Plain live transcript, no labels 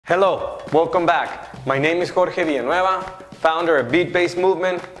Hello, welcome back. My name is Jorge Villanueva, founder of Beat-Based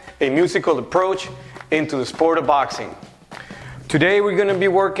Movement, a musical approach into the sport of boxing. Today we're going to be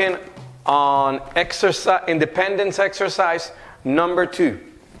working on independence exercise number 2.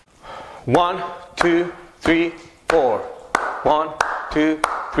 1, 2, 3, 4. 1, 2,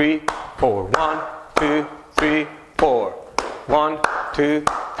 3, 4. 1, 2, 3, 4. 1, 2,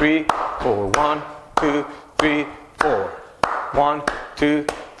 3, 4. 1, 2, 3, 4. 1, 2,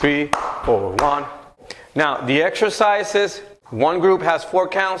 3, 4. 1. Now the exercises, one group has 4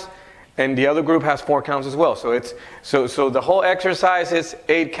 counts and the other group has 4 counts as well. So the whole exercise is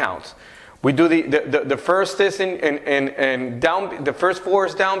 8 counts. We do the first is in down, the first 4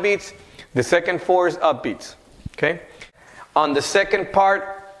 is downbeats, the second 4 is upbeats. Okay? On the second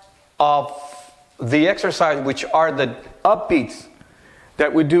part of the exercise, which are the upbeats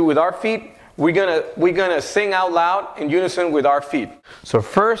that we do with our feet, we're gonna sing out loud in unison with our feet. So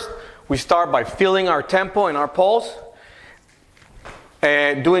first, we start by feeling our tempo and our pulse,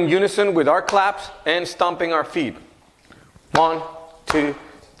 and doing unison with our claps and stomping our feet. 1, 2,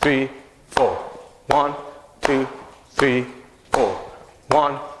 3, 4. 1, 2, 3, 4.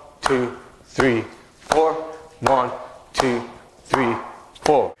 1, 2, 3, 4. 1, 2, 3,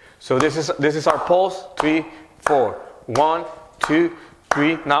 4. So this is our pulse. 3, 4. 1, 2,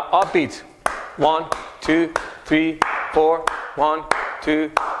 3. Now upbeats. 1, 2, 3, 4. 1,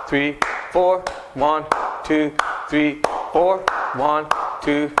 2, 3, 4. 1, 2, 3, 4. 1,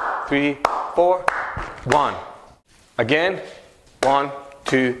 2, 3, 4. 1. Again. 1,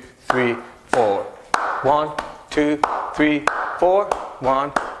 2, 3, 4. 1, 2, 3, 4.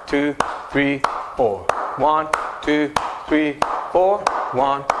 1, 2, 3, 4. 1, 2, 3, 4.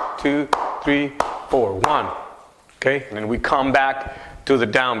 1, 2, 3, 4. 1. Okay, and then we come back to the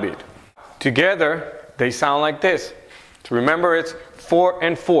downbeat. Together, they sound like this. So remember, it's 4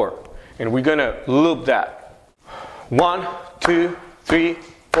 and 4, and we're gonna loop that. 1, 2, 3,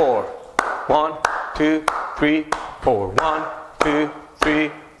 4. 1, 2, 3, 4. 1, 2,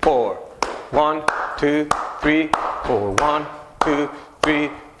 3, 4. 1, 2, 3, 4. 1, 2, 3,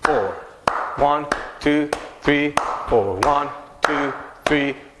 4. 1, 2, 3, 4. 1, 2,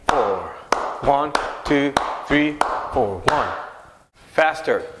 3, 4. 1, 2, 3, 4. 1.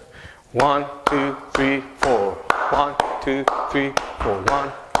 Faster. 1, 2, 3, 4. 1, 2, 3, 4.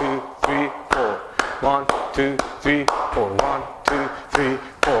 1, 2, 3, 4. 1, 2, 3, 4. 1, 2, 3,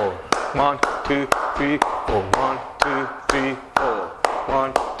 4. 1, 2, 3, 4. 1, 2, 3, 4.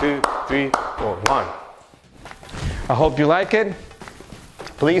 1, 2, 3, 4. 1. I hope you like it.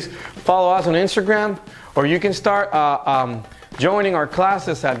 Please follow us on Instagram, or you can start joining our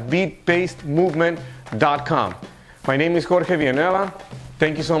classes at beatbasedmovement.com. My name is Jorge Villanueva.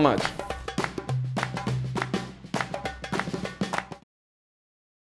 Thank you so much.